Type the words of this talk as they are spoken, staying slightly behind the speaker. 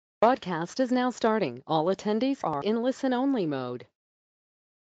Broadcast is now starting. All attendees are in listen-only mode.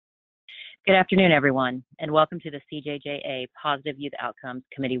 Good afternoon, everyone, and welcome to the CJJA Positive Youth Outcomes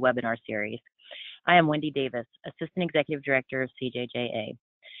Committee webinar series. I am Wendy Davis, Assistant Executive Director of CJJA.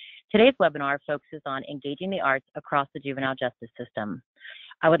 Today's webinar focuses on engaging the arts across the juvenile justice system.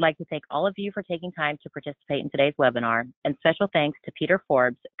 I would like to thank all of you for taking time to participate in today's webinar, and special thanks to Peter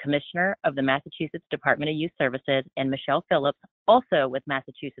Forbes, Commissioner of the Massachusetts Department of Youth Services, and Michelle Phillips, also with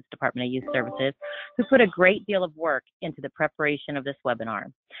Massachusetts Department of Youth Services, who put a great deal of work into the preparation of this webinar,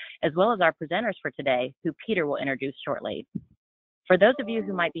 as well as our presenters for today, who Peter will introduce shortly. For those of you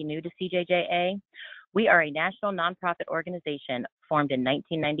who might be new to CJJA, we are a national nonprofit organization formed in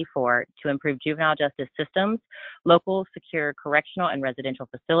 1994 to improve juvenile justice systems, local secure correctional and residential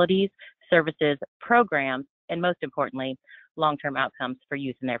facilities, services, programs, and most importantly, long-term outcomes for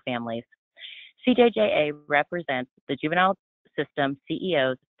youth and their families. CJJA represents the juvenile system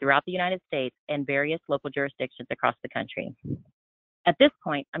CEOs throughout the United States and various local jurisdictions across the country. At this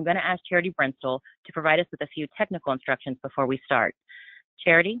point, I'm going to ask Charity Brenstel to provide us with a few technical instructions before we start.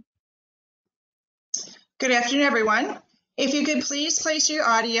 Charity? Good afternoon, everyone. If you could please place your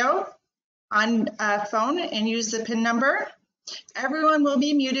audio on a phone and use the PIN number. Everyone will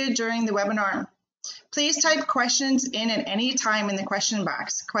be muted during the webinar. Please type questions in at any time in the question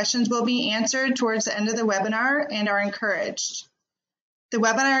box. Questions will be answered towards the end of the webinar and are encouraged. The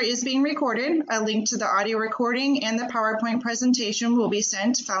webinar is being recorded. A link to the audio recording and the PowerPoint presentation will be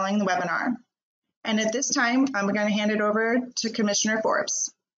sent following the webinar. And at this time, I'm going to hand it over to Commissioner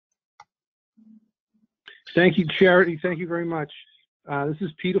Forbes. Thank you, Charity. Thank you very much. This is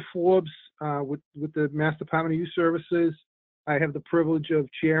Peter Forbes with the Mass Department of Youth Services. I have the privilege of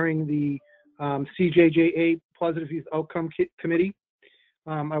chairing the CJJA Positive Youth Outcome Committee.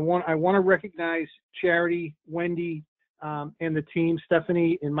 I want to recognize Charity, Wendy, and the team,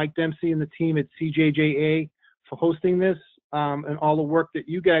 Stephanie and Mike Dempsey and the team at CJJA for hosting this and all the work that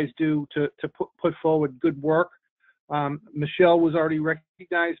you guys do to put forward good work. Michelle was already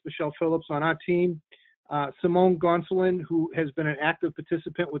recognized, Michelle Phillips on our team. Simone Gonsolin, who has been an active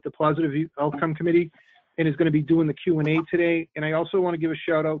participant with the Positive Youth Outcome Committee and is going to be doing the Q&A today. And I also want to give a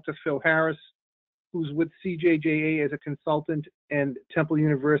shout out to Phil Harris, who's with CJJA as a consultant and Temple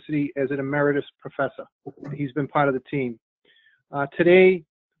University as an emeritus professor. He's been part of the team. Today,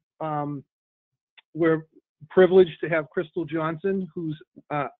 we're privileged to have Krystal Johnson, who's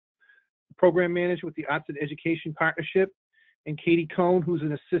program manager with the Arts and Education Partnership, and Katie Cohn, who's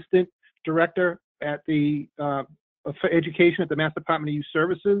an assistant director at the for education at the Mass Department of Youth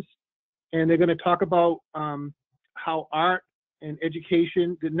Services. And they're going to talk about how art and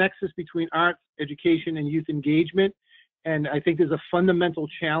education, the nexus between arts, education, and youth engagement. And I think there's a fundamental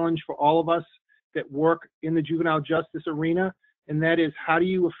challenge for all of us that work in the juvenile justice arena, and that is, how do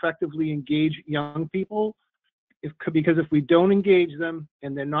you effectively engage young people? Because if we don't engage them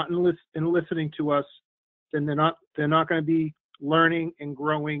and they're not listening to us, then they're not going to be learning and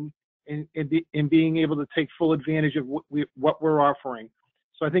growing and being able to take full advantage of what we're offering.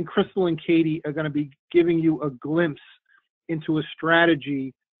 So I think Krystal and Katie are going to be giving you a glimpse into a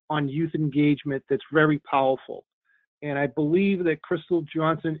strategy on youth engagement that's very powerful. And I believe that Krystal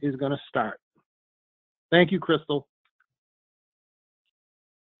Johnson is going to start. Thank you, Krystal.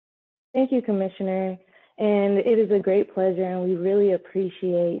 Thank you, Commissioner. And it is a great pleasure, and we really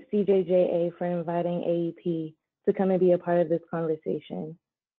appreciate CJJA for inviting AEP to come and be a part of this conversation.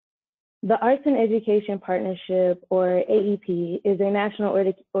 The Arts and Education Partnership, or AEP, is a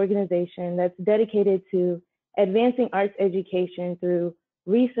national organization that's dedicated to advancing arts education through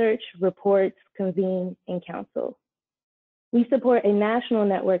research, reports, convene, and counsel. We support a national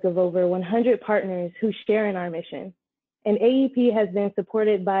network of over 100 partners who share in our mission. And AEP has been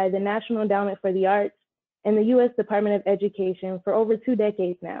supported by the National Endowment for the Arts and the U.S. Department of Education for over 2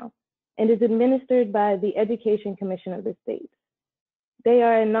 decades now, and is administered by the Education Commission of the States. They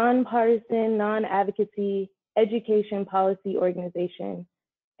are a nonpartisan, non-advocacy education policy organization,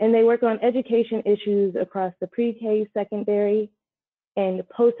 and they work on education issues across the pre-K, secondary, and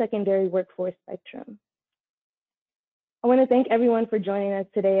post-secondary workforce spectrum. I want to thank everyone for joining us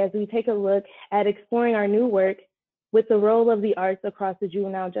today as we take a look at exploring our new work with the role of the arts across the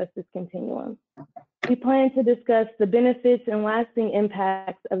juvenile justice continuum. We plan to discuss the benefits and lasting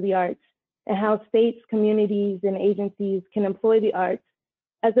impacts of the arts and how states, communities, and agencies can employ the arts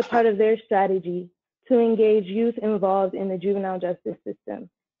as a part of their strategy to engage youth involved in the juvenile justice system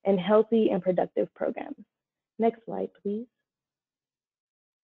and healthy and productive programs. Next slide, please.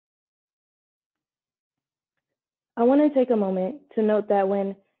 I want to take a moment to note that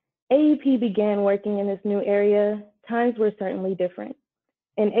when AEP began working in this new area, times were certainly different.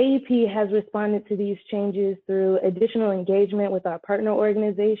 And AEP has responded to these changes through additional engagement with our partner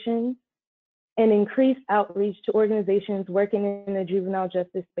organizations and increased outreach to organizations working in the juvenile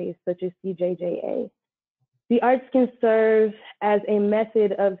justice space, such as CJJA. The arts can serve as a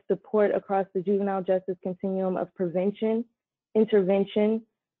method of support across the juvenile justice continuum of prevention, intervention,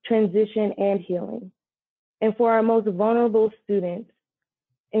 transition, and healing. And for our most vulnerable students,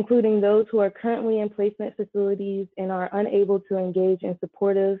 including those who are currently in placement facilities and are unable to engage in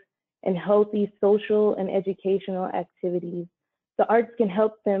supportive and healthy social and educational activities, the arts can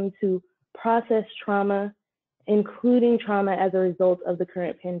help them to process trauma, including trauma as a result of the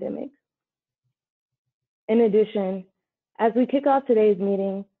current pandemic. In addition, as we kick off today's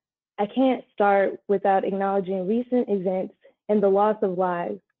meeting, I can't start without acknowledging recent events and the loss of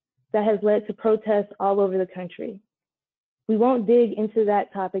lives that has led to protests all over the country. We won't dig into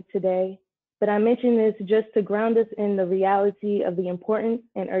that topic today, but I mention this just to ground us in the reality of the importance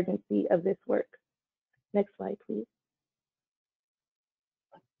and urgency of this work. Next slide, please.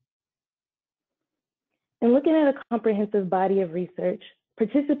 In looking at a comprehensive body of research,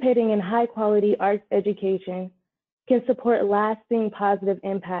 participating in high-quality arts education can support lasting positive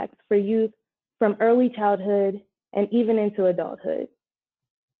impacts for youth from early childhood and even into adulthood.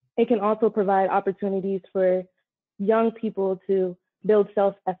 It can also provide opportunities for young people to build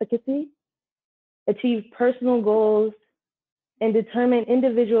self-efficacy, achieve personal goals, and determine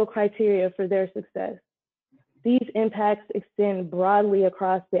individual criteria for their success. These impacts extend broadly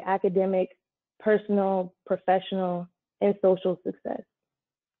across the academic, personal, professional, and social success.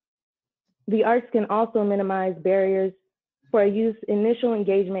 The arts can also minimize barriers for a youth's initial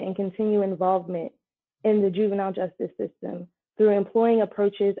engagement and continued involvement in the juvenile justice system through employing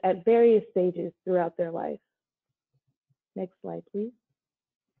approaches at various stages throughout their life. Next slide, please.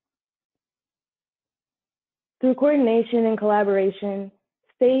 Through coordination and collaboration,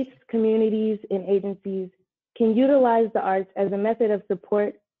 states, communities, and agencies can utilize the arts as a method of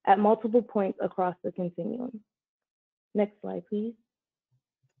support at multiple points across the continuum. Next slide, please.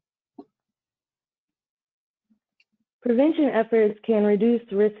 Prevention efforts can reduce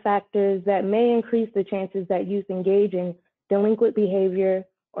risk factors that may increase the chances that youth engage in delinquent behavior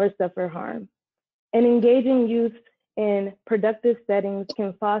or suffer harm. And engaging youth in productive settings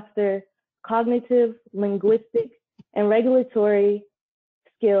can foster cognitive, linguistic, and regulatory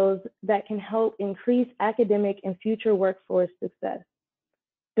skills that can help increase academic and future workforce success.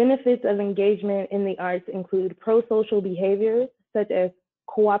 Benefits of engagement in the arts include pro-social behaviors such as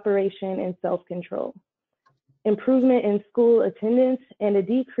cooperation and self-control, improvement in school attendance, and a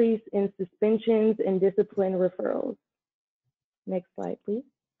decrease in suspensions and discipline referrals. Next slide, please.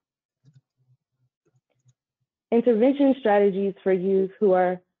 Intervention strategies for youth who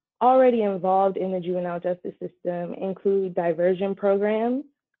are already involved in the juvenile justice system include diversion programs,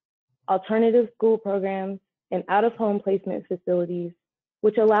 alternative school programs, and out-of-home placement facilities,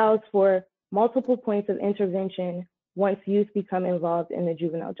 which allows for multiple points of intervention once youth become involved in the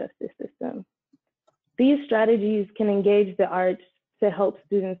juvenile justice system. These strategies can engage the arts to help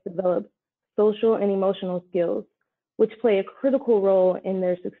students develop social and emotional skills, which play a critical role in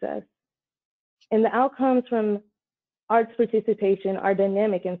their success. And the outcomes from arts participation are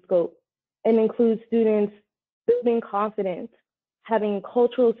dynamic in scope and include students building confidence, having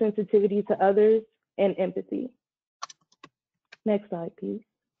cultural sensitivity to others, and empathy. Next slide, please.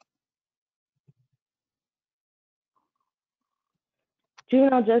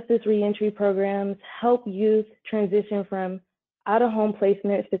 Juvenile justice reentry programs help youth transition from out-of-home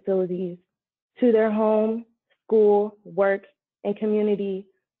placement facilities to their home, school, work, and community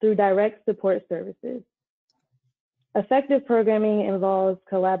through direct support services. Effective programming involves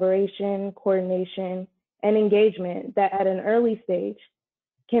collaboration, coordination, and engagement that at an early stage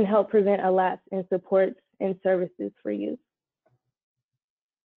can help prevent a lapse in supports and services for youth.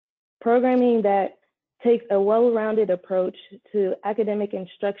 Programming that takes a well-rounded approach to academic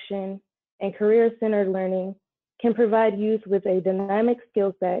instruction and career-centered learning can provide youth with a dynamic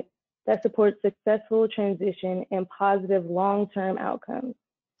skill set that supports successful transition and positive long-term outcomes.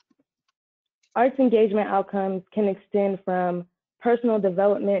 Arts engagement outcomes can extend from personal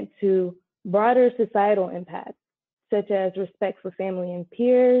development to broader societal impacts, such as respect for family and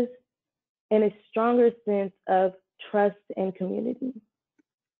peers, and a stronger sense of trust and community.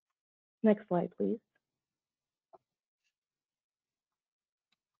 Next slide, please.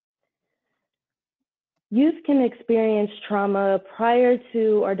 Youth can experience trauma prior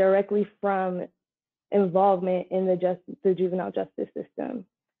to or directly from involvement in the juvenile justice system,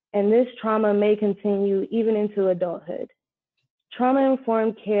 and this trauma may continue even into adulthood.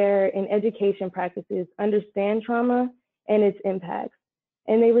 Trauma-informed care and education practices understand trauma and its impacts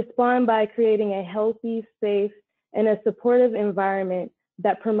and they respond by creating a healthy, safe, and a supportive environment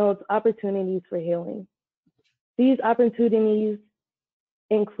that promotes opportunities for healing. These opportunities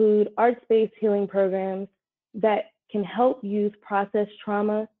include arts-based healing programs that can help youth process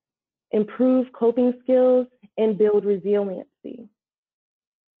trauma, improve coping skills, and build resiliency.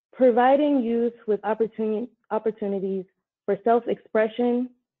 Providing youth with opportunities for self-expression,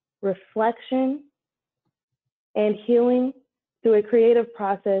 reflection, and healing through a creative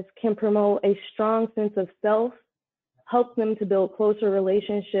process can promote a strong sense of self, help them to build closer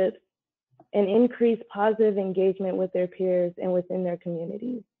relationships, and increase positive engagement with their peers and within their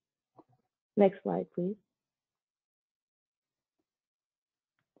communities. Next slide, please.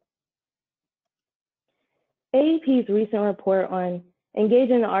 AEP's recent report on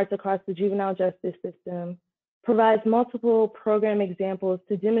engaging the arts across the juvenile justice system provides multiple program examples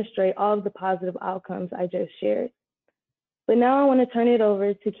to demonstrate all of the positive outcomes I just shared. But now I want to turn it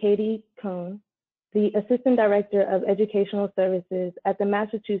over to Katie Cohn, the Assistant Director of Educational Services at the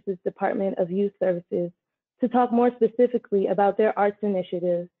Massachusetts Department of Youth Services, to talk more specifically about their arts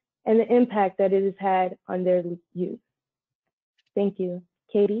initiative and the impact that it has had on their youth. Thank you.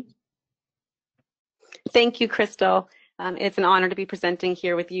 Katie? Thank you, Krystal. It's an honor to be presenting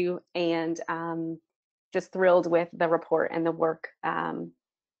here with you, and just thrilled with the report and the work.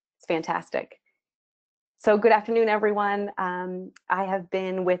 It's fantastic. So good afternoon, everyone. I have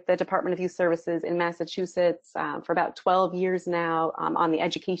been with the Department of Youth Services in Massachusetts for about 12 years now on the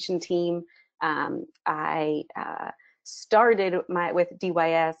education team. I started with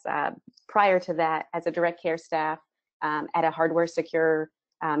DYS prior to that as a direct care staff at a hardware secure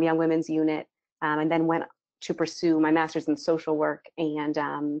young women's unit, and then went to pursue my master's in social work.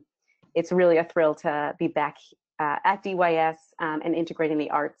 And it's really a thrill to be back at DYS and integrating the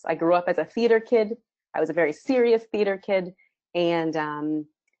arts. I grew up as a theater kid. I was a very serious theater kid, and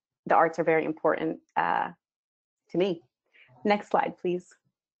the arts are very important to me. Next slide, please.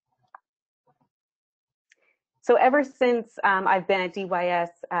 So ever since I've been at DYS,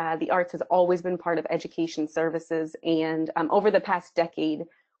 the arts has always been part of education services, and over the past decade,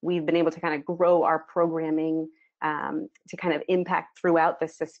 we've been able to kind of grow our programming to kind of impact throughout the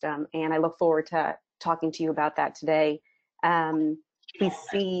system, and I look forward to talking to you about that today. We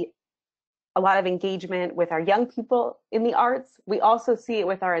see a lot of engagement with our young people in the arts. We also see it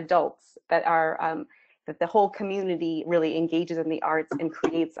with our adults, that the whole community really engages in the arts and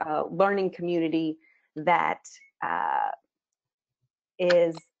creates a learning community that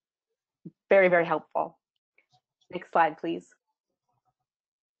is very, very helpful. Next slide, please.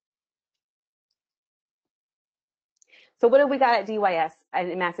 So what have we got at DYS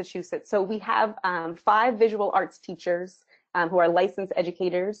in Massachusetts? So we have 5 visual arts teachers who are licensed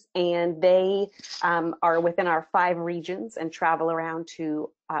educators, and they are within our 5 regions and travel around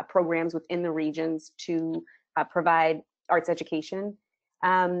to programs within the regions to provide arts education.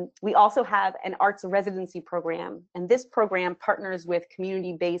 We also have an arts residency program, and this program partners with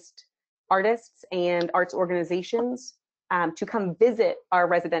community-based artists and arts organizations to come visit our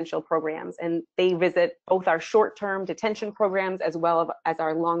residential programs, and they visit both our short-term detention programs as well as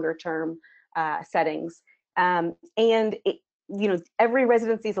our longer-term settings. And every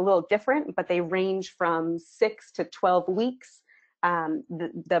residency is a little different, but they range from 6 to 12 weeks.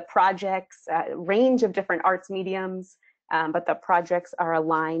 The projects range of different arts mediums, but the projects are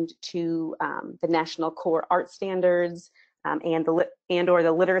aligned to the National Core Art Standards and or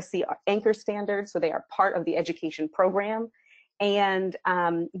the Literacy Anchor Standards, so they are part of the education program. And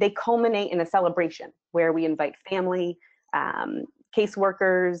they culminate in a celebration where we invite family,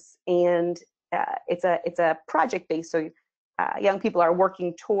 caseworkers, and it's a project based, so young people are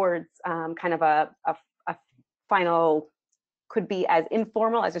working towards kind of a final, could be as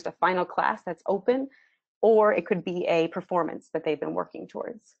informal as just a final class that's open, or it could be a performance that they've been working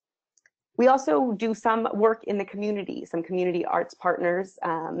towards. We also do some work in the community, some community arts partners,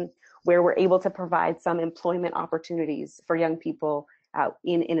 where we're able to provide some employment opportunities for young people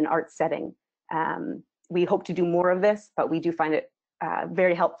in an art setting. We hope to do more of this, but we do find it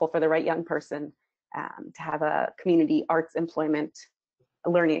very helpful for the right young person to have a community arts employment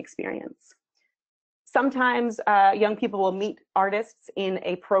learning experience. Sometimes young people will meet artists in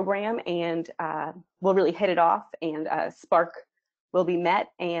a program and will really hit it off, and a spark will be met,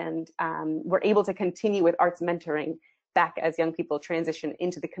 and we're able to continue with arts mentoring back as young people transition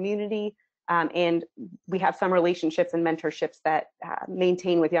into the community. And we have some relationships and mentorships that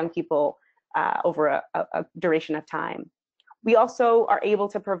maintain with young people over a duration of time. We also are able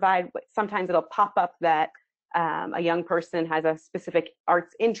to provide, sometimes it'll pop up that a young person has a specific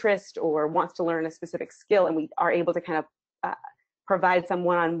arts interest or wants to learn a specific skill, and we are able to kind of provide some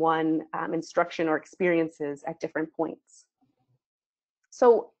one-on-one instruction or experiences at different points.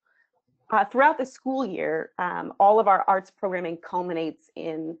 So throughout the school year, all of our arts programming culminates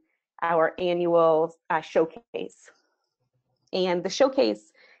in our annual showcase. And the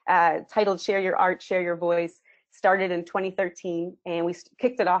showcase, titled Share Your Art, Share Your Voice, started in 2013, and we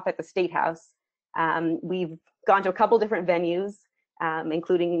kicked it off at the State House. We've gone to a couple different venues,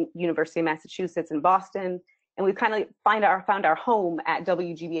 including University of Massachusetts and Boston, and we've kind of found our home at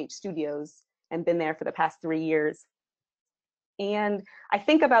WGBH Studios and been there for the past 3 years. And I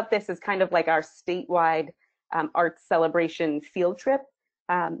think about this as kind of like our statewide arts celebration field trip.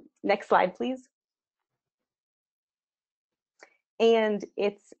 Next slide, please. And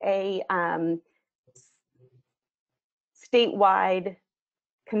it's a statewide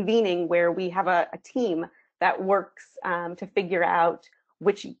convening where we have a team that works to figure out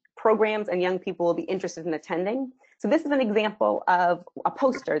which programs and young people will be interested in attending. So this is an example of a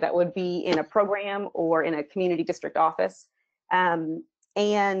poster that would be in a program or in a community district office. And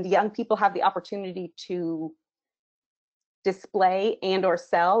young people have the opportunity to display and or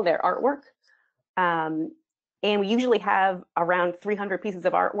sell their artwork. And we usually have around 300 pieces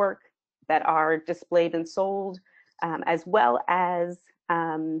of artwork that are displayed and sold, as well as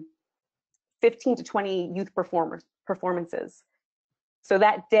 15 to 20 youth performances. So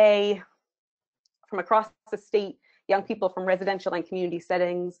that day, from across the state, young people from residential and community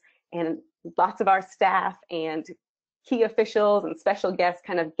settings, and lots of our staff and key officials and special guests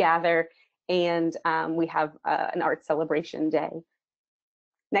kind of gather, and we have an art celebration day.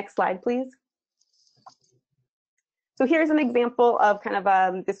 Next slide, please. So here's an example of kind of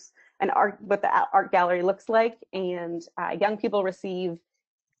what the art gallery looks like, and young people receive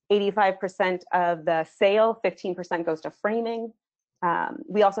 85% of the sale, 15% goes to framing.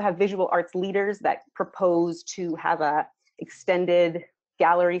 We also have visual arts leaders that propose to have a extended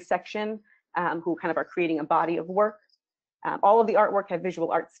gallery section who kind of are creating a body of work. All of the artwork have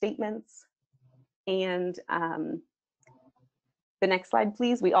visual art statements. And the next slide,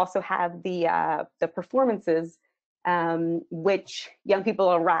 please. We also have the performances, which young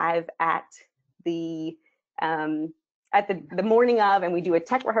people arrive at the morning of, and we do a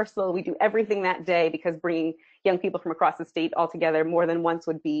tech rehearsal. We do everything that day because bringing young people from across the state all together more than once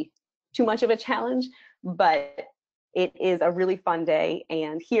would be too much of a challenge, but it is a really fun day.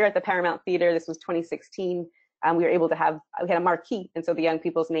 And here at the Paramount Theater, this was 2016, we were able to we had a marquee, and so the young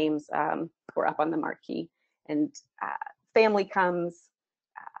people's names were up on the marquee, and family comes,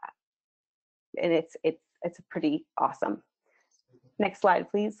 and it's pretty awesome. Next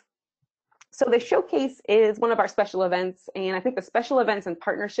slide, please. So the showcase is one of our special events, and I think the special events and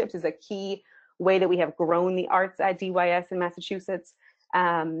partnerships is a key way that we have grown the arts at DYS in Massachusetts.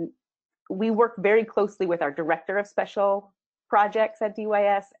 We work very closely with our director of special projects at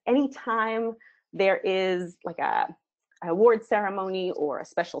DYS. Anytime there is like an award ceremony or a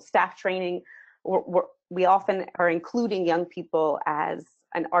special staff training, we often are including young people as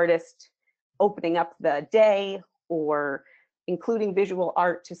an artist opening up the day, or including visual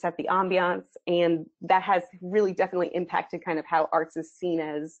art to set the ambiance, and that has really definitely impacted kind of how arts is seen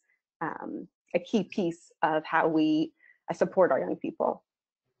as a key piece of how we support our young people.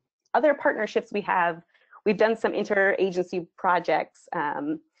 Other partnerships we've done some interagency projects,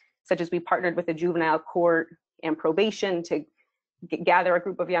 such as we partnered with the Juvenile Court and Probation to gather a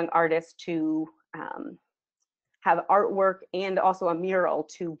group of young artists to have artwork and also a mural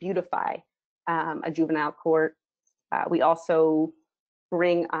to beautify a juvenile court. We also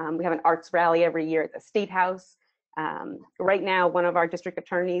we have an arts rally every year at the State House. Right now, one of our district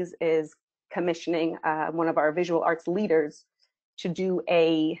attorneys is commissioning one of our visual arts leaders to do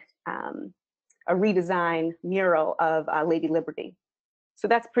a redesign mural of Lady Liberty. So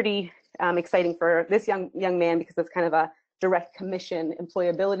that's pretty exciting for this young man, because it's kind of a direct commission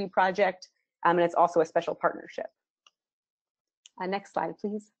employability project, and it's also a special partnership. Next slide,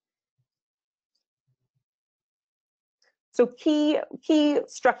 please. So key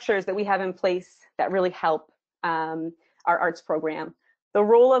structures that we have in place that really help our arts program. The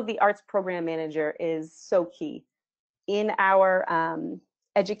role of the arts program manager is so key. In our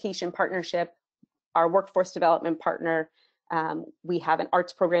education partnership, our workforce development partner, we have an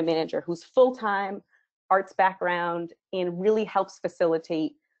arts program manager who's full-time, arts background, and really helps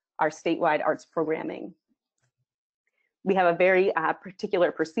facilitate our statewide arts programming. We have a very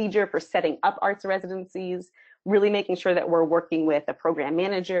particular procedure for setting up arts residencies, really making sure that we're working with the program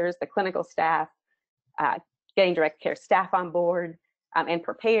managers, the clinical staff, getting direct care staff on board, and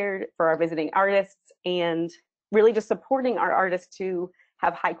prepared for our visiting artists, and really just supporting our artists to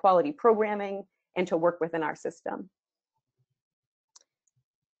have high quality programming and to work within our system.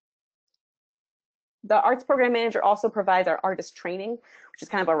 The arts program manager also provides our artist training, which is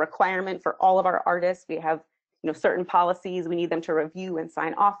kind of a requirement for all of our artists. We have, certain policies we need them to review and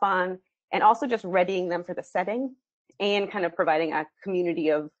sign off on, and also just readying them for the setting and kind of providing a community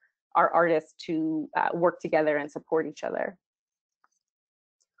of our artists to work together and support each other.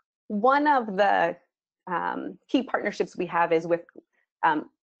 One of the key partnerships we have is with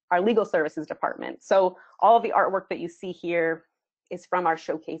our legal services department. So all of the artwork that you see here is from our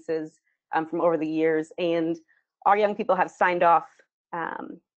showcases from over the years, and our young people have signed off,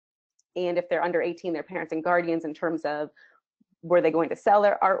 and if they're under 18, their parents and guardians, in terms of were they going to sell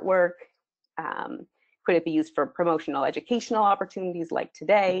their artwork, could it be used for promotional educational opportunities like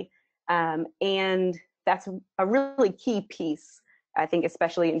today, and that's a really key piece, I think,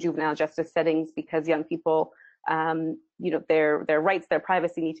 especially in juvenile justice settings, because young people, their rights, their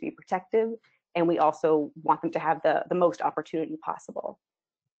privacy need to be protected, and we also want them to have the most opportunity possible.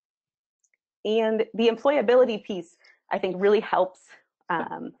 And the employability piece, I think, really helps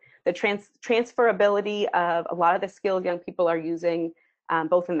the transferability of a lot of the skills young people are using,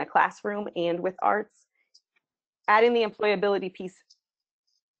 both in the classroom and with arts. Adding the employability piece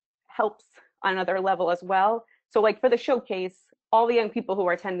helps on another level as well. So like for the showcase, all the young people who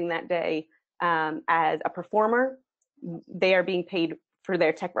are attending that day as a performer, they are being paid for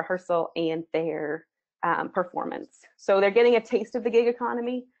their tech rehearsal and their performance. So they're getting a taste of the gig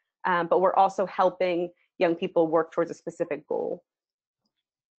economy, but we're also helping young people work towards a specific goal.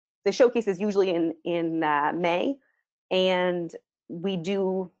 The showcase is usually in May, and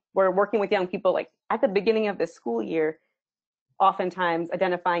we're working with young people like at the beginning of the school year, oftentimes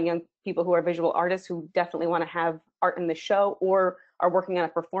identifying young people who are visual artists who definitely want to have art in the show or are working on a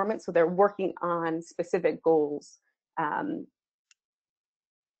performance. So they're working on specific goals. And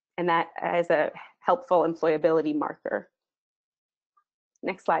that is a helpful employability marker.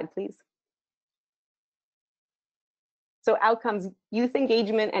 Next slide, please. So outcomes, youth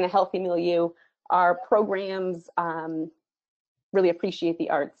engagement and a healthy milieu. Our programs really appreciate the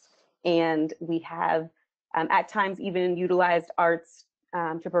arts, and we have at times even utilized arts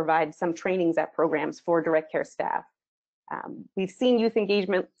to provide some trainings at programs for direct care staff. We've seen youth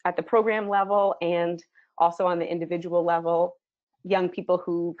engagement at the program level and also on the individual level, young people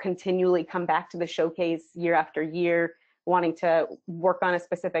who continually come back to the showcase year after year, wanting to work on a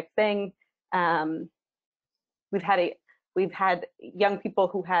specific thing. We've had young people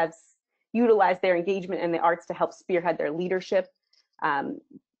who have utilized their engagement in the arts to help spearhead their leadership.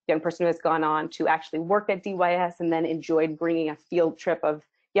 Young person who has gone on to actually work at DYS and then enjoyed bringing a field trip of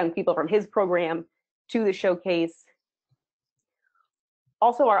young people from his program to the showcase.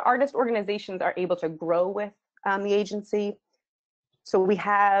 Also, our artist organizations are able to grow with the agency. So we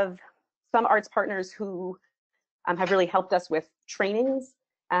have some arts partners who have really helped us with trainings,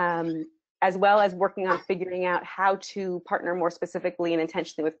 as well as working on figuring out how to partner more specifically and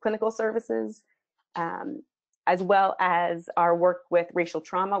intentionally with clinical services, as well as our work with racial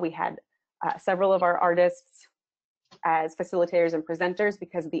trauma. We had several of our artists as facilitators and presenters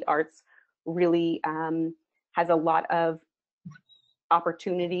because the arts really has a lot of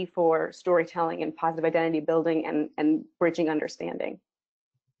opportunity for storytelling and positive identity building and bridging understanding.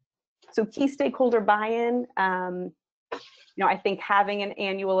 So key stakeholder buy-in, I think having an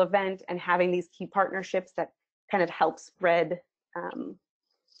annual event and having these key partnerships that kind of help spread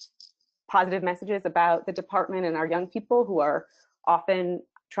positive messages about the department and our young people who are often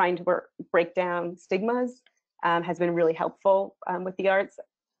trying to break down stigmas has been really helpful with the arts.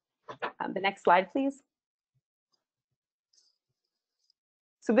 The next slide, please.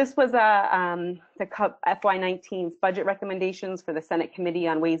 So this was the FY19's budget recommendations for the Senate Committee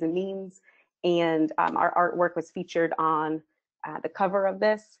on Ways and Means, and our artwork was featured on the cover of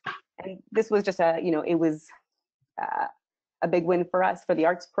this. And this was just it was a big win for us for the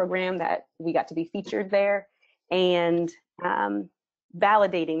arts program that we got to be featured there, and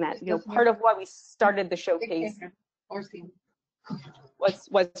validating that part of why we started the showcase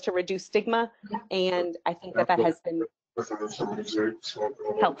was to reduce stigma, and I think that has been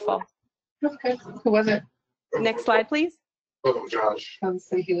helpful. Okay, who was it? Next slide, please. Oh, Josh.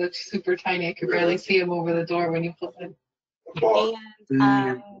 So he looked super tiny. I could barely see him over the door when you pulled in.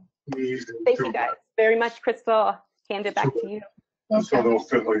 And thank you guys very much. Krystal, I'll hand it back to you. Okay. They'll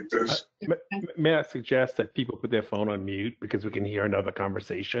fit like this. May I suggest that people put their phone on mute because we can hear another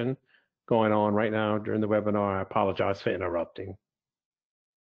conversation going on right now during the webinar. I apologize for interrupting.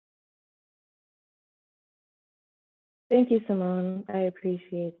 Thank you, Simone. I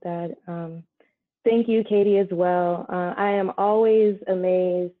appreciate that. Thank you, Katie, as well. I am always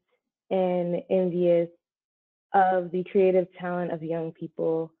amazed and envious of the creative talent of young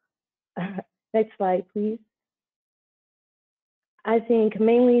people. Next slide, please. I think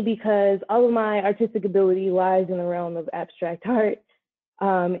mainly because all of my artistic ability lies in the realm of abstract art.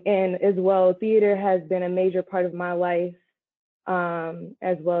 And as well, theater has been a major part of my life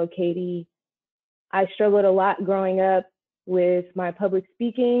as well, Katie. I struggled a lot growing up with my public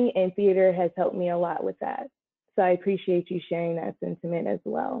speaking, and theater has helped me a lot with that. So I appreciate you sharing that sentiment as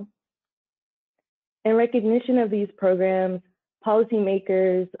well. In recognition of these programs,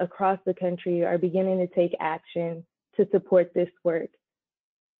 policymakers across the country are beginning to take action to support this work.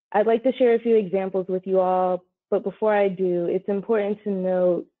 I'd like to share a few examples with you all, but before I do, it's important to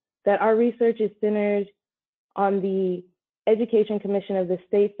note that our research is centered on the Education Commission of the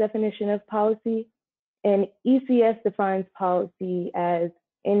State's definition of policy, and ECS defines policy as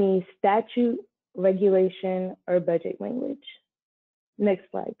any statute, regulation, or budget language. Next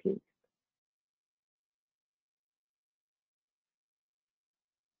slide, please.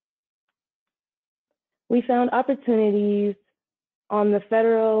 We found opportunities on the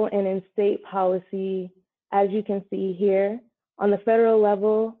federal and in state policy, as you can see here. On the federal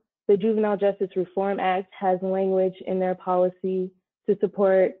level, the Juvenile Justice Reform Act has language in their policy to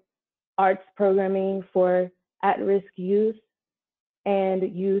support arts programming for at-risk youth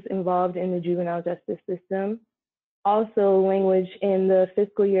and youth involved in the juvenile justice system. Also, language in the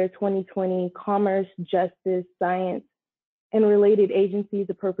fiscal year 2020 Commerce, Justice, Science, and Related Agencies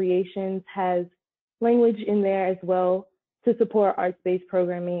Appropriations has language in there as well to support arts-based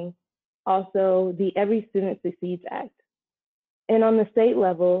programming. Also, the Every Student Succeeds Act. And on the state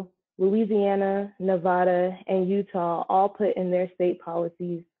level, Louisiana, Nevada, and Utah all put in their state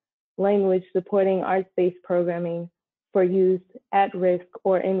policies language supporting arts-based programming for youth at risk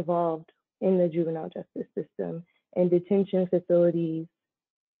or involved in the juvenile justice system and detention facilities.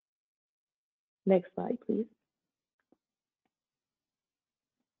 Next slide, please.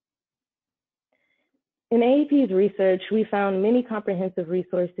 In AEP's research, we found many comprehensive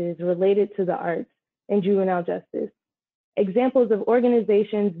resources related to the arts and juvenile justice. Examples of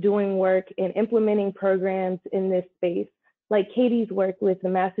organizations doing work and implementing programs in this space, like Katie's work with the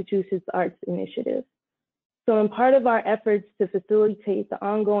Massachusetts Arts Initiative. So in part of our efforts to facilitate the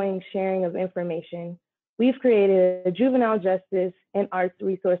ongoing sharing of information, we've created a juvenile justice and arts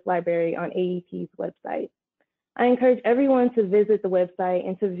resource library on AEP's website. I encourage everyone to visit the website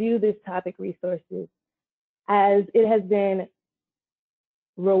and to view this topic resources, as it has been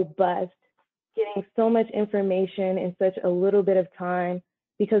robust, getting so much information in such a little bit of time,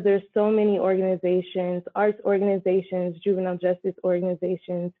 because there's so many organizations, arts organizations, juvenile justice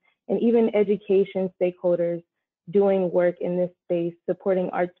organizations, and even education stakeholders doing work in this space, supporting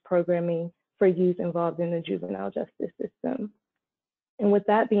arts programming for youth involved in the juvenile justice system. And with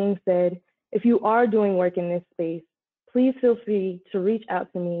that being said, if you are doing work in this space, please feel free to reach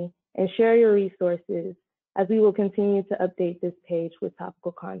out to me and share your resources, as we will continue to update this page with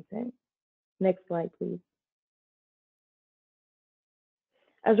topical content. Next slide, please.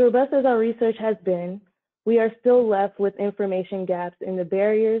 As robust as our research has been, we are still left with information gaps in the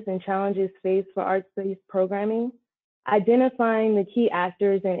barriers and challenges faced for arts-based programming, identifying the key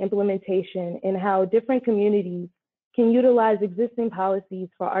actors and implementation, and how different communities can utilize existing policies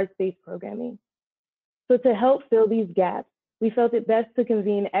for arts-based programming. So to help fill these gaps, we felt it best to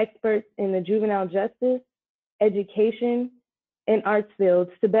convene experts in the juvenile justice, education, and arts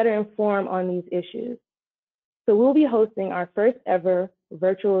fields to better inform on these issues. So we'll be hosting our first ever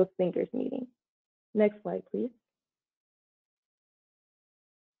virtual thinkers meeting. Next slide, please.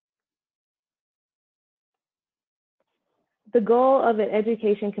 The goal of an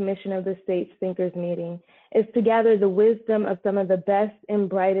Education Commission of the State's Thinkers Meeting is to gather the wisdom of some of the best and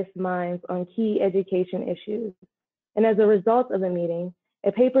brightest minds on key education issues. And as a result of the meeting,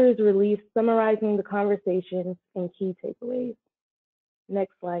 a paper is released summarizing the conversations and key takeaways.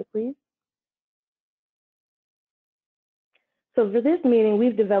 Next slide, please. So for this meeting,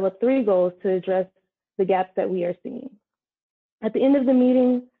 we've developed 3 goals to address the gaps that we are seeing. At the end of the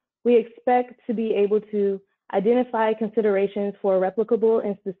meeting, we expect to be able to identify considerations for replicable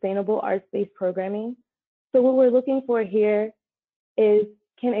and sustainable arts-based programming. So what we're looking for here is,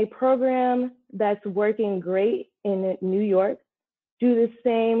 can a program that's working great in New York do the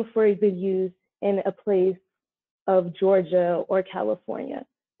same for the youth in a place of Georgia or California?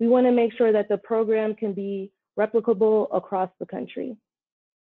 We want to make sure that the program can be replicable across the country.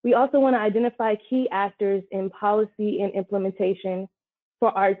 We also want to identify key actors in policy and implementation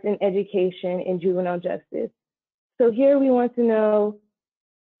for arts and education in juvenile justice. So here we want to know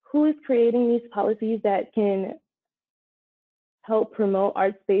who is creating these policies that can help promote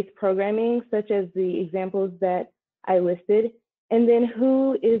arts-based programming, such as the examples that I listed, And then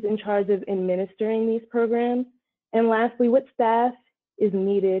who is in charge of administering these programs? And lastly, what staff is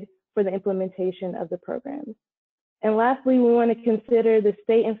needed for the implementation of the programs? And lastly, we want to consider the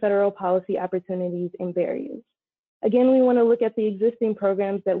state and federal policy opportunities and barriers. Again, we want to look at the existing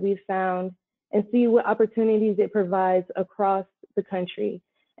programs that we've found and see what opportunities it provides across the country.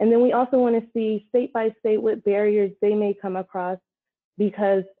 And then we also want to see state by state what barriers they may come across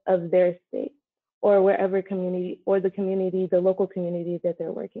because of their state or wherever community or the local community that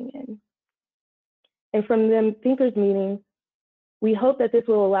they're working in. And from the thinkers meeting, we hope that this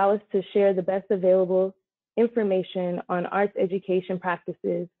will allow us to share the best available information on arts education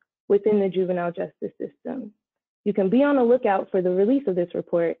practices within the juvenile justice system. You can be on the lookout for the release of this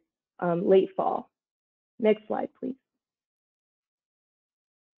report late fall. Next slide, please.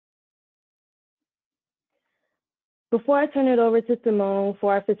 Before I turn it over to Simone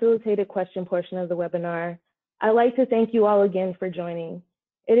for our facilitated question portion of the webinar, I'd like to thank you all again for joining.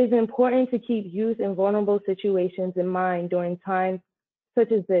 It is important to keep youth in vulnerable situations in mind during times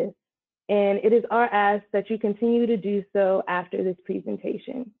such as this, and it is our ask that you continue to do so after this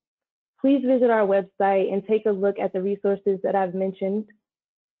presentation. Please visit our website and take a look at the resources that I've mentioned,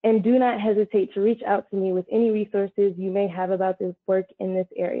 and do not hesitate to reach out to me with any resources you may have about this work in this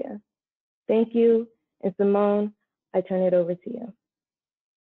area. Thank you, and Simone, I turn it over to you.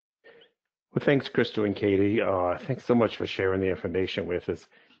 Well, thanks, Krystal and Katie. Thanks so much for sharing the information with us.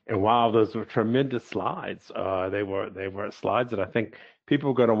 And wow, those were tremendous slides. They were slides that I think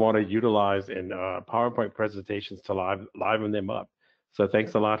people are going to want to utilize in PowerPoint presentations to liven them up. So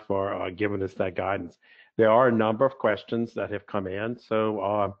thanks a lot for giving us that guidance. There are a number of questions that have come in. So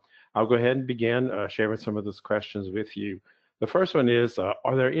I'll go ahead and begin sharing some of those questions with you. The first one is,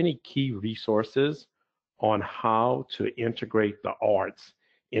 are there any key resources on how to integrate the arts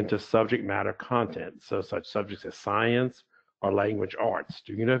into subject matter content, so such subjects as science or language arts?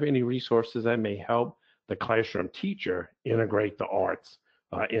 Do you know of any resources that may help the classroom teacher integrate the arts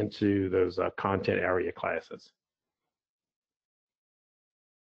into those content area classes?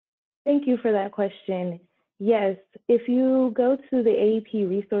 Thank you for that question. Yes, if you go to the AEP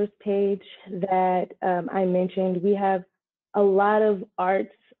resource page that I mentioned, we have a lot of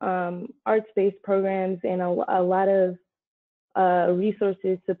arts-based programs and a lot of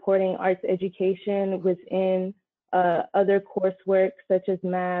resources supporting arts education within other coursework such as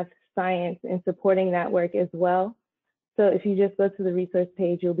math, science, and supporting that work as well. So if you just go to the resource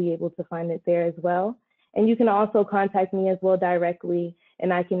page, you'll be able to find it there as well. And you can also contact me as well directly,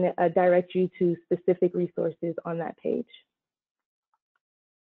 and I can direct you to specific resources on that page.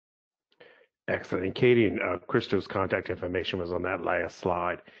 Excellent. And Katie and Krystal's contact information was on that last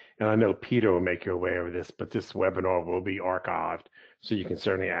slide. And I know Peter will make you aware of this, but this webinar will be archived, so you can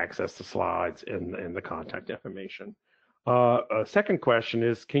certainly access the slides and the contact information. A second question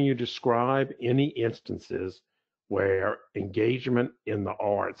is, can you describe any instances where engagement in the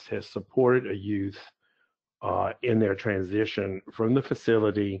arts has supported a youth in their transition from the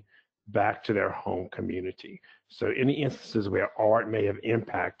facility back to their home community? So any instances where art may have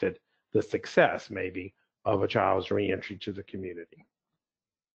impacted the success, maybe, of a child's reentry to the community?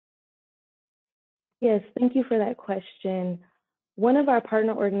 Yes, thank you for that question. One of our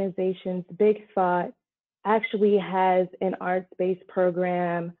partner organizations, Big Thought, actually has an arts-based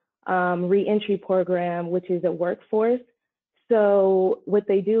program, reentry program, which is a workforce. So what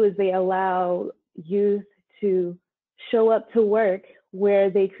they do is they allow youth to show up to work where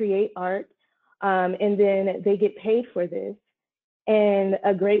they create art, and then they get paid for this. And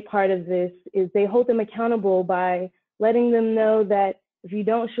a great part of this is they hold them accountable by letting them know that if you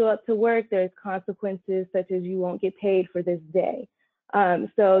don't show up to work, there's consequences such as you won't get paid for this day.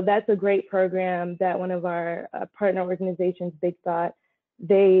 So that's a great program that one of our partner organizations, Big Thought,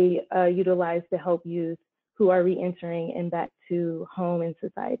 they utilize to help youth who are reentering and back to home and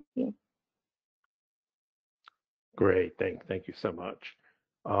society. Great, thank you so much.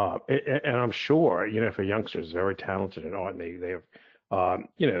 And I'm sure, if a youngster is very talented in art, and they have,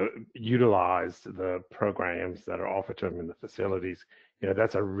 utilized the programs that are offered to them in the facilities,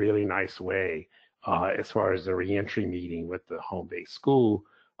 that's a really nice way, as far as the reentry meeting with the home-based school,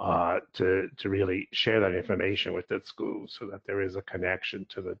 to really share that information with that school, so that there is a connection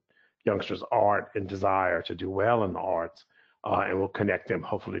to the youngster's art and desire to do well in the arts, and will connect them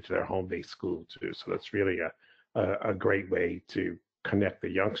hopefully to their home-based school too. So that's really a great way to connect the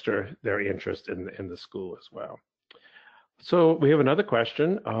youngster, their interest in the school as well. So we have another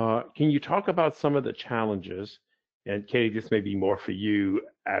question. Can you talk about some of the challenges, and Katie, this may be more for you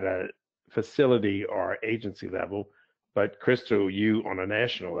at a facility or agency level, but Krystal, you on a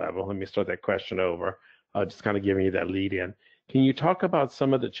national level, let me start that question over, just kind of giving you that lead in. Can you talk about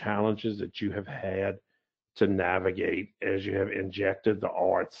some of the challenges that you have had to navigate as you have injected the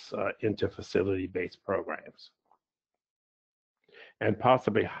arts into facility-based programs, and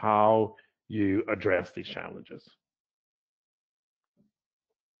possibly how you address these challenges?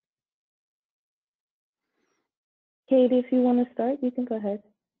 Katie, if you want to start, you can go ahead.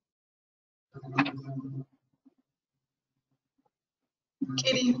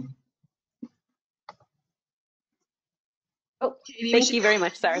 Katie. Oh, Katie, thank you very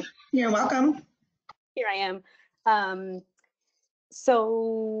much. Sorry. You're welcome. Here I am. I'm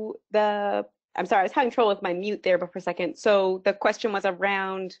sorry, I was having trouble with my mute there, but for a second. So the question was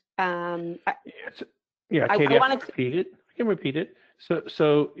around. Yeah, Katie, I can repeat it. I can repeat it.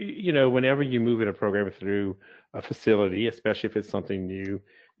 So you know, whenever you move in a program through a facility, especially if it's something new,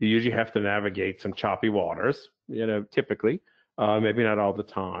 you usually have to navigate some choppy waters. You know, typically, maybe not all the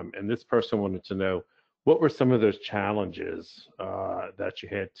time. And this person wanted to know what were some of those challenges that you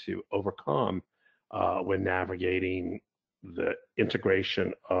had to overcome when navigating the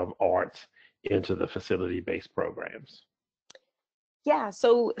integration of arts into the facility-based programs. Yeah,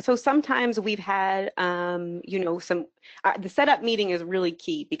 so sometimes we've had, you know, the setup meeting is really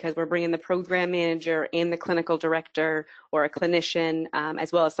key because we're bringing the program manager and the clinical director or a clinician,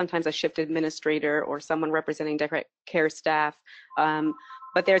 as well as sometimes a shift administrator or someone representing direct care staff.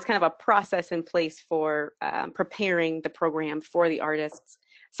 But there's kind of a process in place for preparing the program for the artists.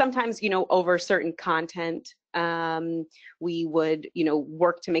 Sometimes, you know, over certain content, we would, you know,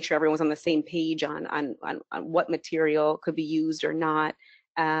 work to make sure everyone's on the same page on what material could be used or not.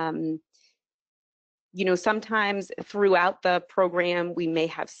 You know, sometimes throughout the program, we may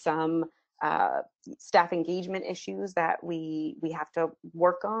have some staff engagement issues that we have to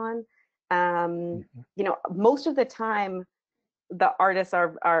work on. You know, most of the time, the artists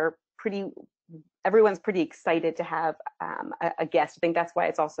are everyone's pretty excited to have a guest. I think that's why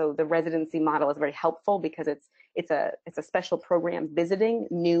it's also the residency model is very helpful because it's a special program visiting,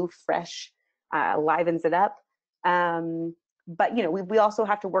 new, fresh, livens it up. But you know, we also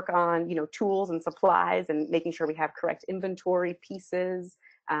have to work on, you know, tools and supplies and making sure we have correct inventory pieces.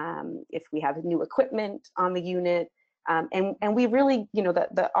 If we have new equipment on the unit, and we really, you know,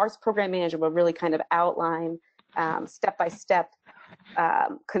 the arts program manager will really kind of outline step by step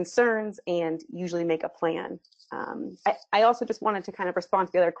concerns and usually make a plan. I also just wanted to kind of respond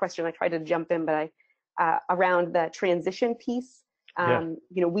to the other question. I tried to jump in, but around the transition piece. You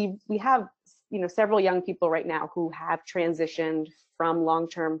know, we have, you know, several young people right now who have transitioned from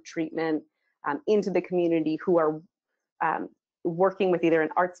long-term treatment into the community, who are working with either an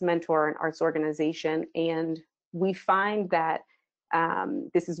arts mentor or an arts organization, and we find that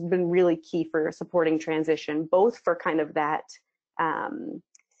this has been really key for supporting transition, both for kind of that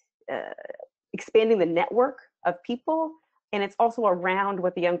expanding the network of people, and it's also around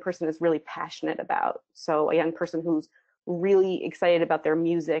what the young person is really passionate about. So a young person who's really excited about their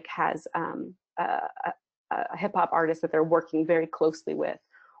music has a hip hop artist that they're working very closely with,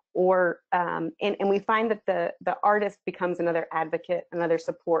 or and we find that the artist becomes another advocate, another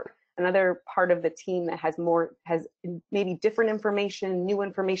support, another part of the team that has maybe different information, new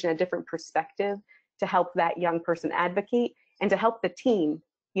information, a different perspective to help that young person advocate and to help the team,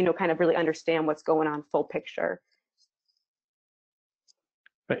 you know, kind of really understand what's going on full picture.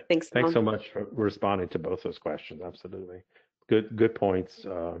 Thanks so much for responding to both those questions. Absolutely. Good points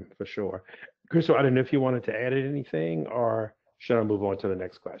for sure. Krystal, I don't know if you wanted to add anything, or should I move on to the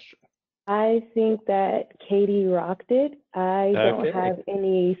next question? I think that Katie rocked it. I don't have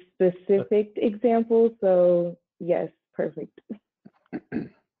any specific examples, so yes, perfect.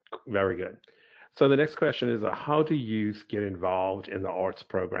 Very good. So the next question is, how do youth get involved in the arts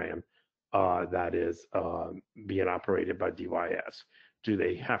program that is being operated by DYS? Do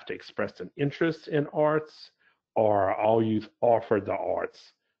they have to express an interest in arts, or are all youth offered the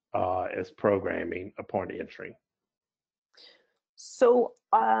arts as programming upon entry? So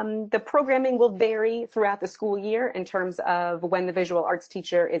the programming will vary throughout the school year in terms of when the visual arts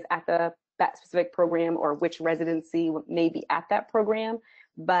teacher is at that specific program or which residency may be at that program.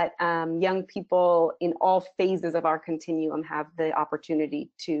 But young people in all phases of our continuum have the opportunity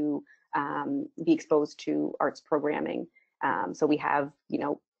to be exposed to arts programming. So we have, you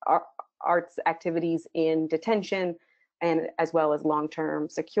know, arts activities in detention, and as well as long-term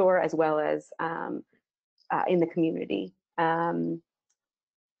secure, as well as in the community.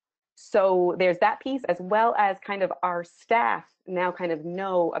 So there's that piece, as well as kind of our staff now kind of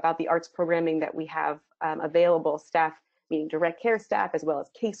know about the arts programming that we have available. Staff meaning direct care staff, as well as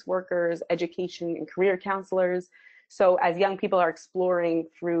caseworkers, education and career counselors. So as young people are exploring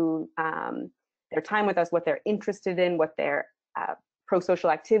through their time with us, what they're interested in, what they're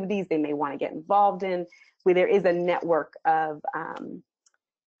pro-social activities they may want to get involved in, where there is a network of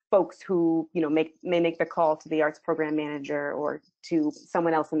folks who may make the call to the arts program manager or to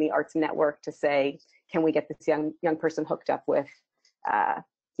someone else in the arts network to say, can we get this young person hooked up with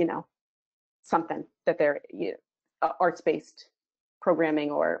something that they're arts-based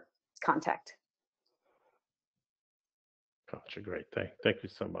programming or contact. Gotcha, great. Thank you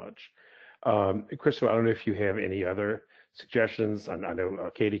so much. Krystal, I don't know if you have any other suggestions. I know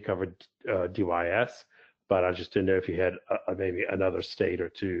Katie covered DYS, but I just didn't know if you had maybe another state or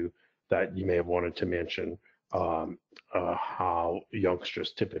two that you may have wanted to mention how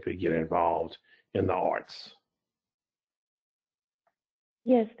youngsters typically get involved in the arts.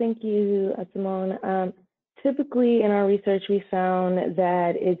 Yes, thank you, Simone. Typically in our research, we found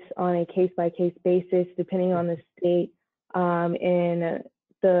that it's on a case-by-case basis, depending on the state and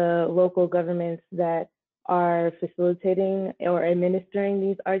the local governments that are facilitating or administering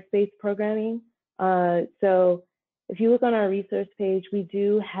these arts-based programming. So if you look on our resource page, we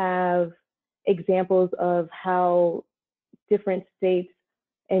do have examples of how different states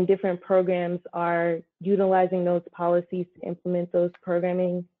and different programs are utilizing those policies to implement those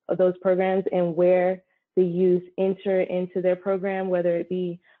programs, and where the youth enter into their program, whether it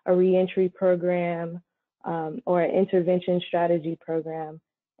be a reentry program or an intervention strategy program.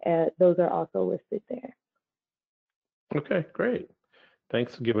 Those are also listed there. Okay, great.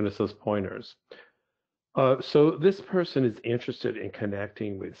 Thanks for giving us those pointers. So this person is interested in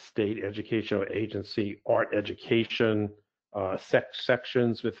connecting with state educational agency art education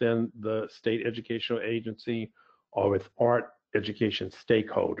sections within the state educational agency, or with art education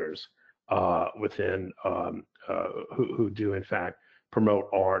stakeholders within who do in fact promote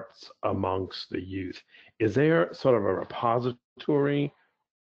arts amongst the youth. Is there sort of a repository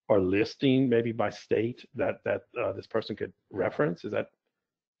or listing maybe by state that this person could reference? Is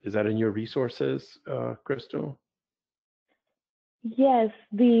that in your resources, Krystal? Yes,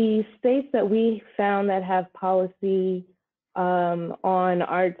 the states that we found that have policy on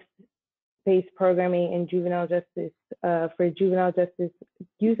arts-based programming in juvenile justice, for juvenile justice,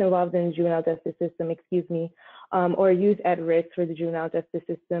 youth involved in the juvenile justice system, or youth at risk for the juvenile justice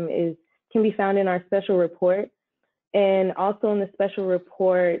system can be found in our special report. And also in the special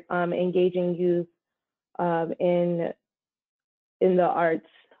report, engaging youth in the arts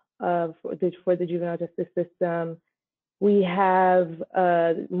for the juvenile justice system. We have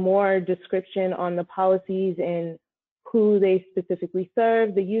more description on the policies and who they specifically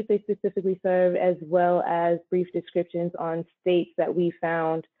serve, the youth they specifically serve, as well as brief descriptions on states that we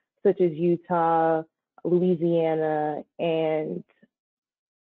found, such as Utah, Louisiana, and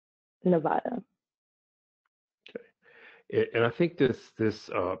Nevada. Okay. And I think this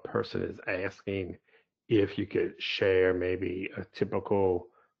person is asking if you could share maybe a typical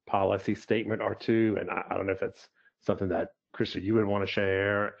policy statement or two. And I don't know if that's something that, Krystal, you would want to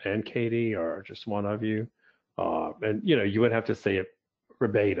share, and Katie, or just one of you. And you would have to say it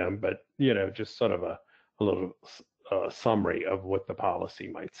verbatim, but just sort of a little summary of what the policy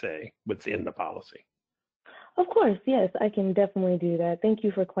might say, what's in the policy. Of course, yes, I can definitely do that. Thank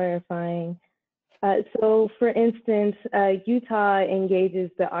you for clarifying. So for instance, Utah engages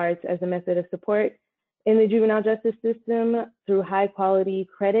the arts as a method of support in the juvenile justice system through high quality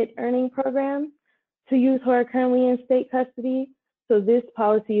credit earning programs to youth who are currently in state custody. So this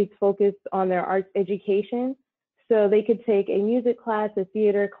policy is focused on their arts education. So they could take a music class, a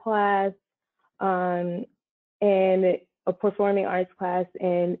theater class, and a performing arts class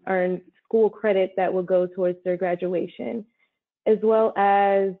and earn school credit that will go towards their graduation, as well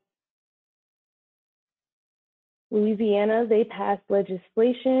as Louisiana. They passed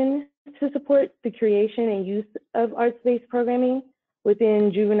legislation to support the creation and use of arts-based programming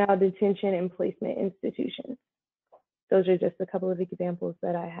within juvenile detention and placement institutions. Those are just a couple of examples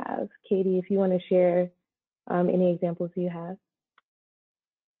that I have. Katie, if you want to share any examples you have.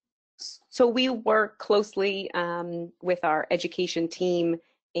 So we work closely with our education team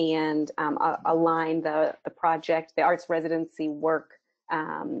and align the project, the arts residency work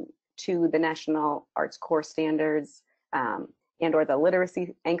to the National Arts Core Standards and or the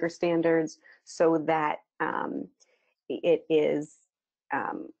literacy anchor standards, so that it is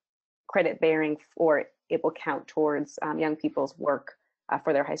credit bearing, or it will count towards young people's work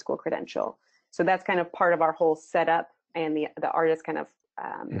for their high school credential. So that's kind of part of our whole setup, and the artist kind of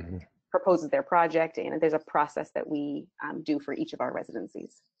proposes their project, and there's a process that we do for each of our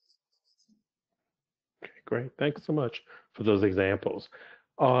residencies. Okay, great. Thanks so much for those examples.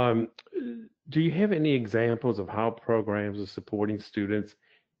 Do you have any examples of how programs are supporting students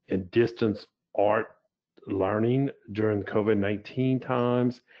in distance art learning during COVID-19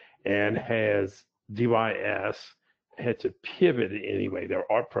 times, and has DYS had to pivot anyway,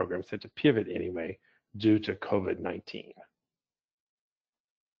 their art programs had to pivot anyway due to COVID-19?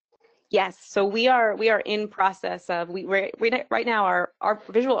 Yes, so we are in process of right now our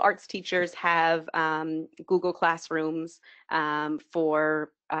visual arts teachers have Google Classrooms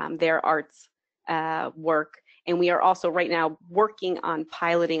for their arts work, and we are also right now working on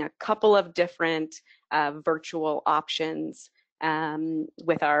piloting a couple of different virtual options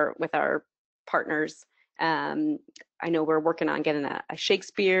with our partners. I know we're working on getting a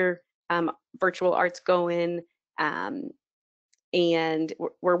Shakespeare virtual arts going. And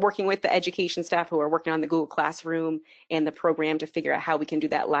we're working with the education staff who are working on the Google Classroom and the program to figure out how we can do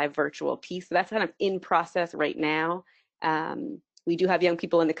that live virtual piece. So that's kind of in process right now. We do have young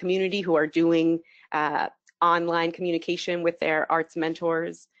people in the community who are doing online communication with their arts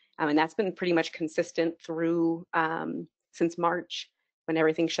mentors, and that's been pretty much consistent through since March when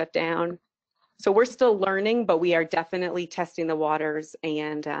everything shut down. So we're still learning, but we are definitely testing the waters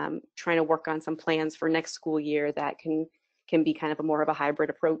and trying to work on some plans for next school year that can be kind of more of a hybrid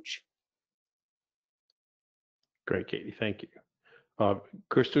approach. Great, Katie, thank you.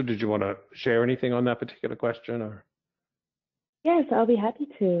 Krystal, did you want to share anything on that particular question? Or? Yes, I'll be happy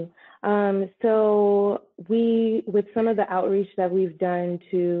to. So with some of the outreach that we've done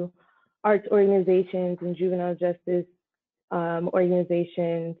to arts organizations and juvenile justice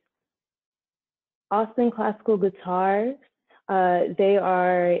organizations, Austin Classical Guitars, they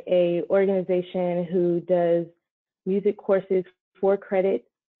are a organization who does music courses for credit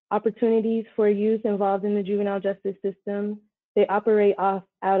opportunities for youth involved in the juvenile justice system. They operate out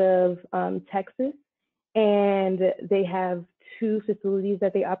of Texas, and they have 2 facilities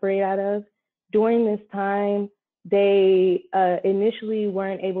that they operate out of. During this time, they initially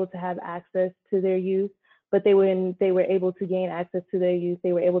weren't able to have access to their youth, but when they were able to gain access to their youth,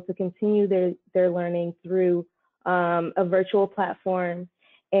 they were able to continue their learning through a virtual platform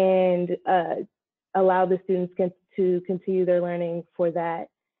and allow the students to continue their learning for that,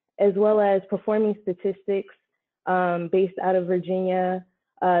 as well as performing statistics based out of Virginia.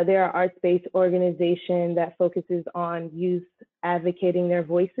 They're an arts-based organization that focuses on youth advocating their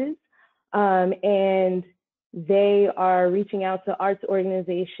voices. And they are reaching out to arts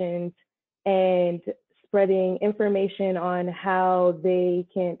organizations and spreading information on how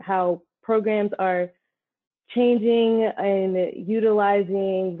programs are changing and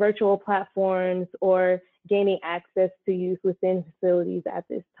utilizing virtual platforms or gaining access to youth within facilities at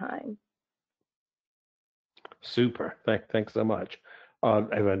this time. Super, thanks so much. I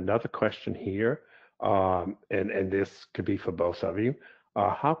have another question here, and this could be for both of you.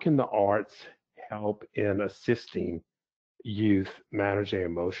 How can the arts help in assisting youth manage their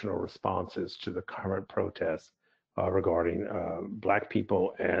emotional responses to the current protests regarding Black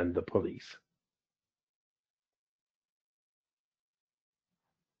people and the police?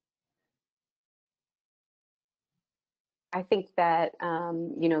 I think that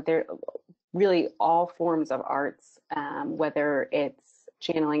there really all forms of arts, whether it's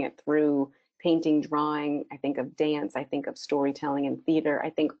channeling it through painting, drawing, I think of dance, I think of storytelling and theater. I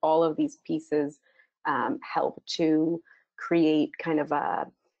think all of these pieces help to create kind of a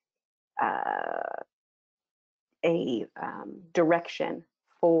direction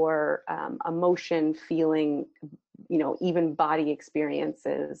for emotion, feeling, even body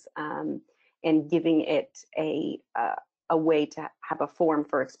experiences, and giving it a way to have a form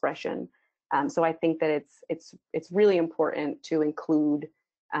for expression. So I think that it's really important to include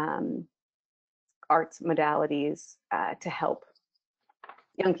arts modalities to help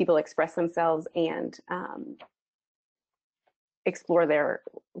young people express themselves and explore the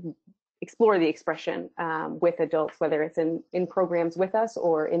expression with adults, whether it's in programs with us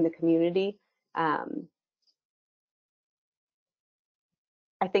or in the community. I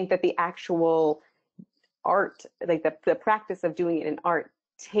think that the actual art, like the practice of doing it in art,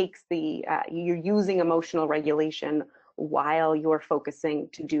 takes you're using emotional regulation while you're focusing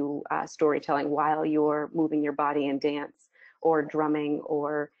to do storytelling, while you're moving your body in dance or drumming,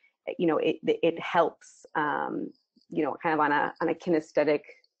 or it helps kind of on a kinesthetic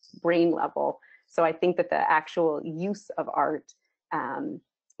brain level. So I think that the actual use of art,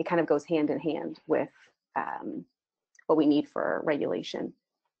 it kind of goes hand in hand with what we need for regulation.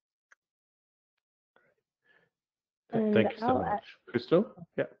 Thank you so much. Krystal?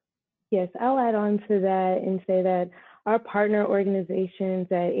 Yeah. Yes, I'll add on to that and say that our partner organizations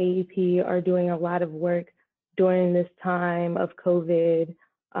at AEP are doing a lot of work during this time of COVID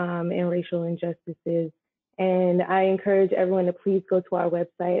and racial injustices. And I encourage everyone to please go to our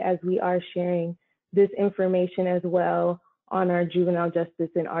website, as we are sharing this information as well on our Juvenile Justice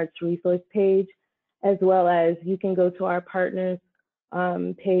and Arts resource page, as well as you can go to our partners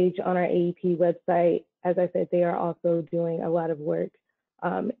page on our AEP website. As I said, they are also doing a lot of work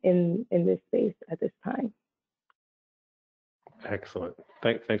in this space at this time. Excellent.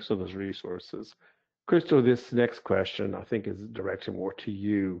 Thanks for those resources. Krystal, this next question I think is directed more to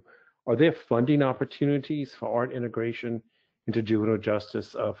you. Are there funding opportunities for art integration into juvenile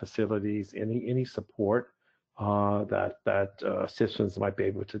justice facilities? Any support that systems might be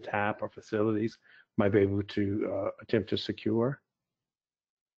able to tap or facilities might be able to attempt to secure?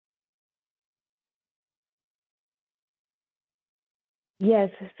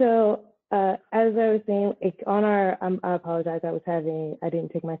 Yes, so as I was saying, on our, I apologize, I didn't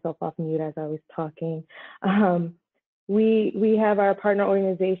take myself off mute as I was talking. We have our partner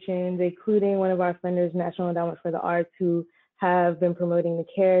organizations, including one of our funders, National Endowment for the Arts, who have been promoting the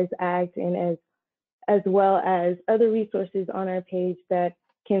CARES Act, and as well as other resources on our page that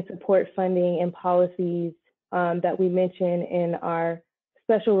can support funding and policies that we mention in our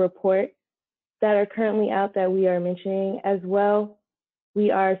special report that are currently out that we are mentioning as well. We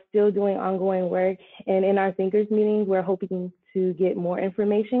are still doing ongoing work, and in our thinkers meetings, we're hoping to get more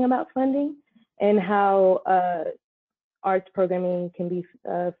information about funding and how arts programming can be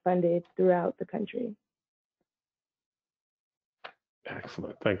funded throughout the country.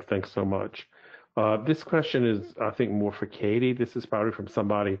 Excellent. Thanks so much. This question is, I think, more for Katie. This is probably from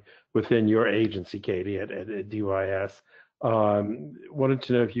somebody within your agency, Katie, at DYS. Wanted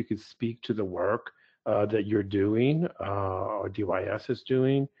to know if you could speak to the work that you're doing or DYS is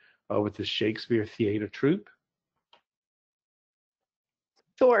doing with the Shakespeare Theater Troupe.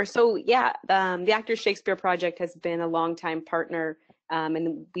 Sure. So yeah, the Actors Shakespeare Project has been a longtime partner,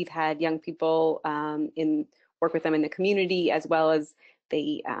 and we've had young people work with them in the community, as well as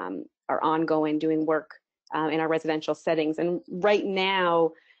they are ongoing doing work in our residential settings. And right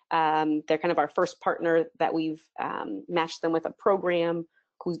now, they're kind of our first partner that we've matched them with a program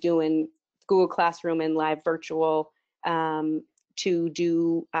who's doing Google Classroom and live virtual to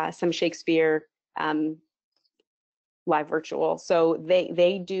do some Shakespeare live virtual. So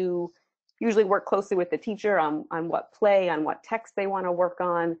they do usually work closely with the teacher on what play, on what text they want to work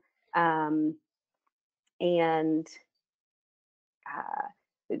on, and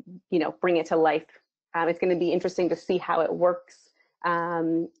bring it to life. It's going to be interesting to see how it works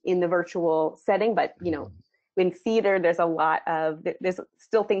in the virtual setting, but in theater, there's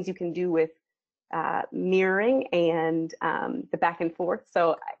still things you can do with mirroring and the back and forth.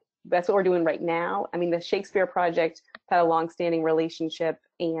 So that's what we're doing right now. I mean, the Shakespeare Project had a long-standing relationship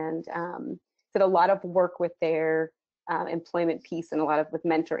and did a lot of work with their employment piece and a lot with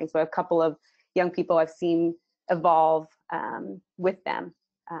mentoring. So a couple of young people I've seen evolve with them.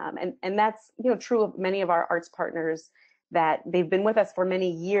 And that's true of many of our arts partners, that they've been with us for many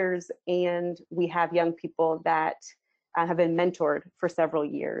years, and we have young people that have been mentored for several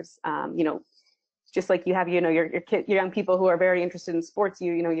years. Just like you have, your young people who are very interested in sports,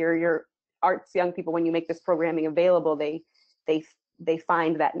 your arts young people, when you make this programming available, they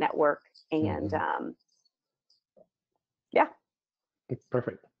find that network, and yeah.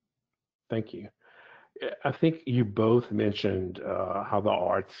 Perfect. Thank you. I think you both mentioned how the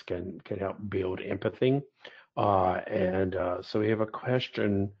arts can help build empathy. So we have a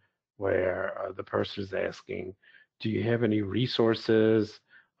question where the person is asking, do you have any resources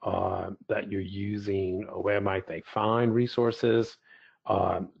that you're using, or where might they find resources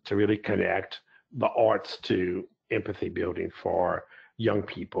to really connect the arts to empathy building for young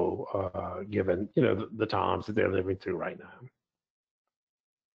people, given the times that they're living through right now?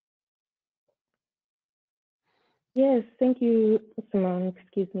 Yes, thank you, Simone.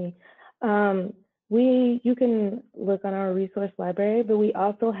 Excuse me. You can look on our resource library, but we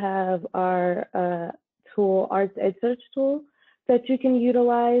also have our tool, Arts EdSearch tool, that you can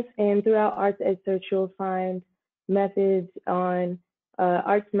utilize. And throughout Arts EdSearch, you'll find methods on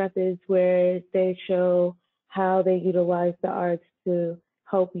arts methods where they show how they utilize the arts to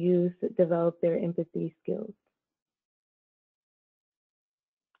help youth develop their empathy skills.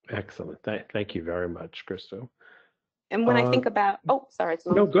 Excellent. Thank you very much, Krystal. And when I think about, sorry.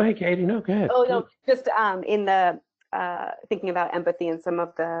 No, go ahead, Katie. No, go ahead. Oh, no, just in the thinking about empathy and some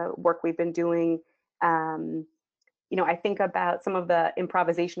of the work we've been doing, I think about some of the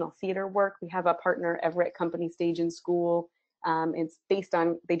improvisational theater work. We have a partner, Everett Company Stage and School. It's based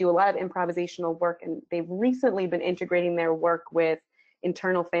on, they do a lot of improvisational work, and they've recently been integrating their work with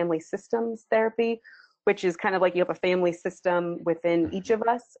internal family systems therapy, which is kind of like you have a family system within each of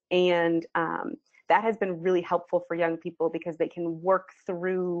us. And that has been really helpful for young people because they can work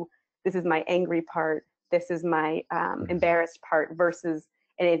through this is my angry part, this is my embarrassed part, versus,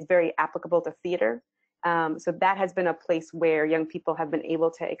 and it's very applicable to theater. So that has been a place where young people have been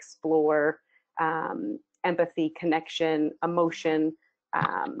able to explore empathy, connection, emotion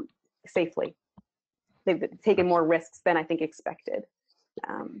safely. They've taken more risks than I think expected.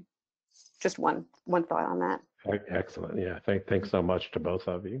 Just one thought on that. Excellent. Yeah. Thanks so much to both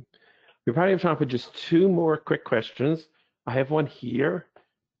of you. We probably have time for just two more quick questions. I have one here.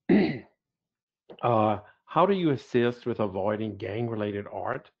 How do you assist with avoiding gang-related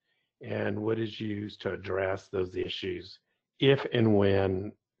art, and what is used to address those issues if and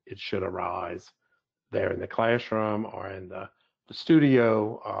when it should arise there in the classroom or in the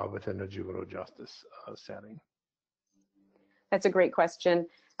studio within the juvenile justice setting? That's a great question.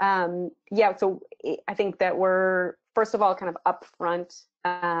 Yeah, so I think that we're, first of all, kind of upfront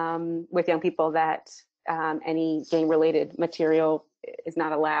with young people that any gang-related material is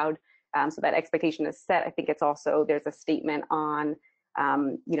not allowed. So that expectation is set. I think it's also, there's a statement on,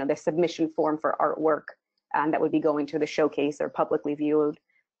 the submission form for artwork that would be going to the showcase or publicly viewed.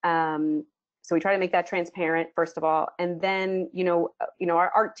 So we try to make that transparent, first of all, and then,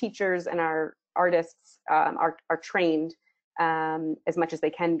 our art teachers and our artists are trained as much as they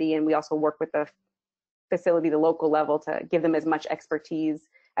can be, and we also work with the facility, the local level, to give them as much expertise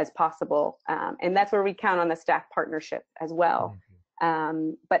as possible, and that's where we count on the staff partnership as well.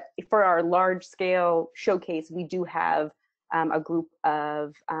 But for our large-scale showcase, we do have a group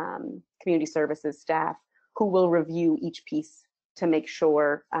of community services staff who will review each piece to make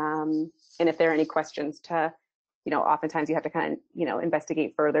sure, and if there are any questions, to, oftentimes you have to kind of,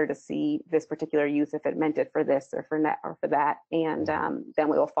 investigate further to see this particular youth, if it meant it for this or for that or for that, and then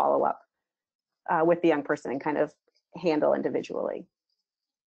we will follow up with the young person and kind of handle individually.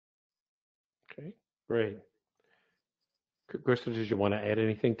 Okay, great. Krystal, did you want to add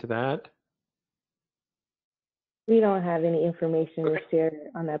anything to that? We don't have any information to share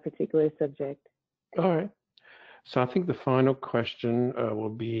on that particular subject. All right. So I think the final question will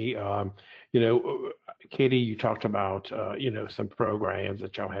be, Katie, you talked about, some programs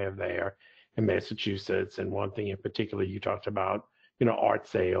that y'all have there in Massachusetts. And one thing in particular, you talked about, art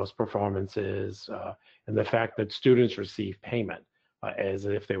sales, performances, and the fact that students receive payment as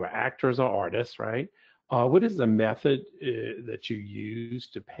if they were actors or artists, right? What is the method that you use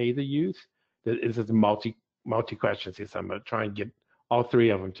to pay the youth? This is a multi questions here, so I'm going to try and get all three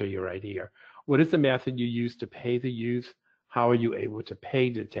of them to you right here. What is the method you use to pay the youth? How are you able to pay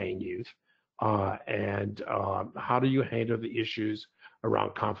detained youth? And how do you handle the issues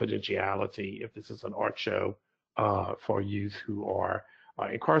around confidentiality if this is an art show for youth who are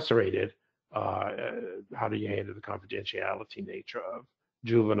incarcerated? How do you handle the confidentiality nature of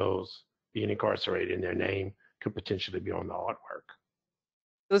juveniles being incarcerated and their name could potentially be on the artwork?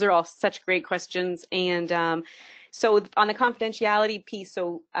 Those are all such great questions. And so on the confidentiality piece,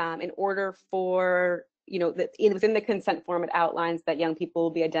 so in order for, within the consent form, it outlines that young people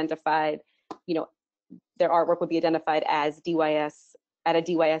will be identified, their artwork would be identified as DYS at a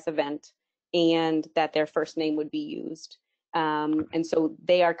DYS event, and that their first name would be used. And so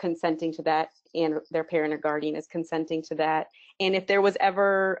they are consenting to that, and their parent or guardian is consenting to that. And if there was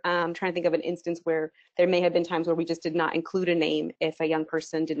ever, trying to think of an instance where there may have been times where we just did not include a name if a young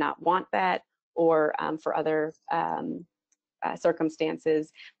person did not want that, or for other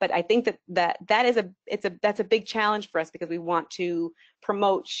circumstances. But I think that's a big challenge for us, because we want to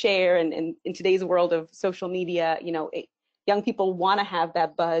promote, share, and in today's world of social media, young people want to have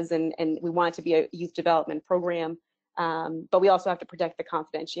that buzz, and we want it to be a youth development program. But we also have to protect the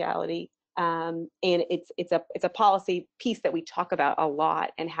confidentiality. And it's a policy piece that we talk about a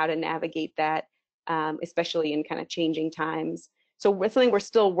lot, and how to navigate that, especially in kind of changing times. So it's something we're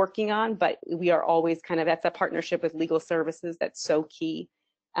still working on, but we are always that's a partnership with legal services that's so key.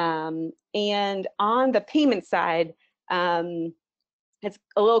 And on the payment side, it's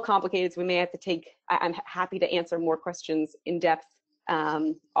a little complicated, so we may have to I'm happy to answer more questions in depth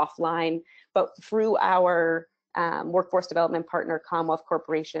offline, but through our workforce development partner, Commonwealth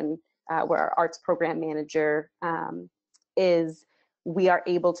Corporation, where our arts program manager is, we are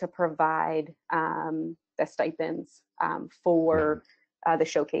able to provide the stipends for the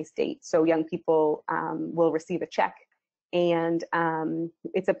showcase date. So young people will receive a check, and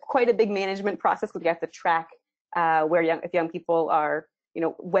it's quite a big management process, because we have to track if young people are,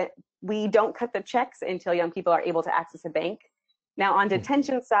 when we don't cut the checks until young people are able to access a bank. Now on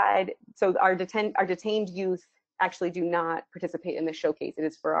detention side, so our detained youth actually do not participate in the showcase. It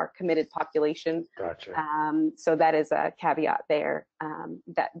is for our committed population. Gotcha. So that is a caveat there,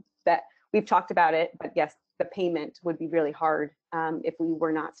 that we've talked about it, but yes, the payment would be really hard if we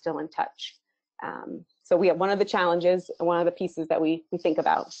were not still in touch. So we have one of the challenges, one of the pieces that we think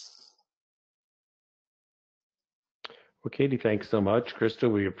about. Well, Katie, thanks so much.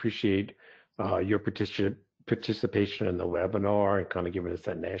 Krystal, we appreciate your participation in the webinar and kind of giving us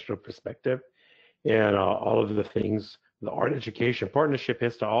that national perspective and all of the things the Art Education Partnership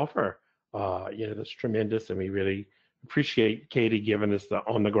has to offer. That's tremendous, and we really appreciate Katie giving us the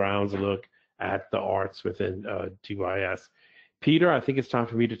on-the-grounds look at the arts within GYS. Peter, I think it's time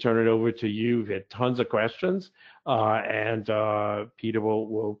for me to turn it over to you. We've had tons of questions, and Peter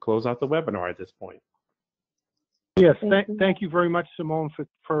will close out the webinar at this point. Yes, thank you very much, Simone,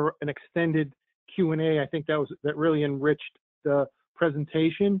 for an extended Q&A. I think that really enriched the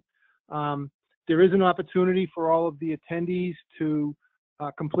presentation. There is an opportunity for all of the attendees to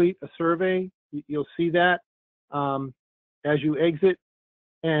complete a survey. You'll see that as you exit.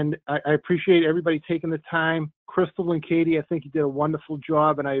 And I appreciate everybody taking the time. Krystal and Katie, I think you did a wonderful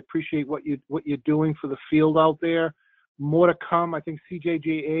job, and I appreciate what you're doing for the field out there. More to come. I think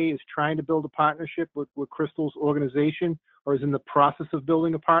CJJA is trying to build a partnership with Krystal's organization, or is in the process of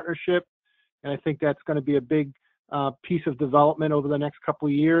building a partnership. And I think that's going to be a big piece of development over the next couple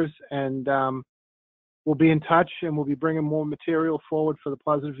of years. And we'll be in touch, and we'll be bringing more material forward for the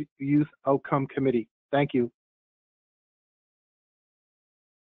Positive Youth Outcome Committee. Thank you.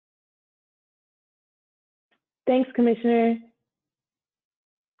 Thanks, Commissioner.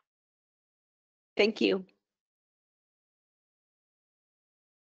 Thank you.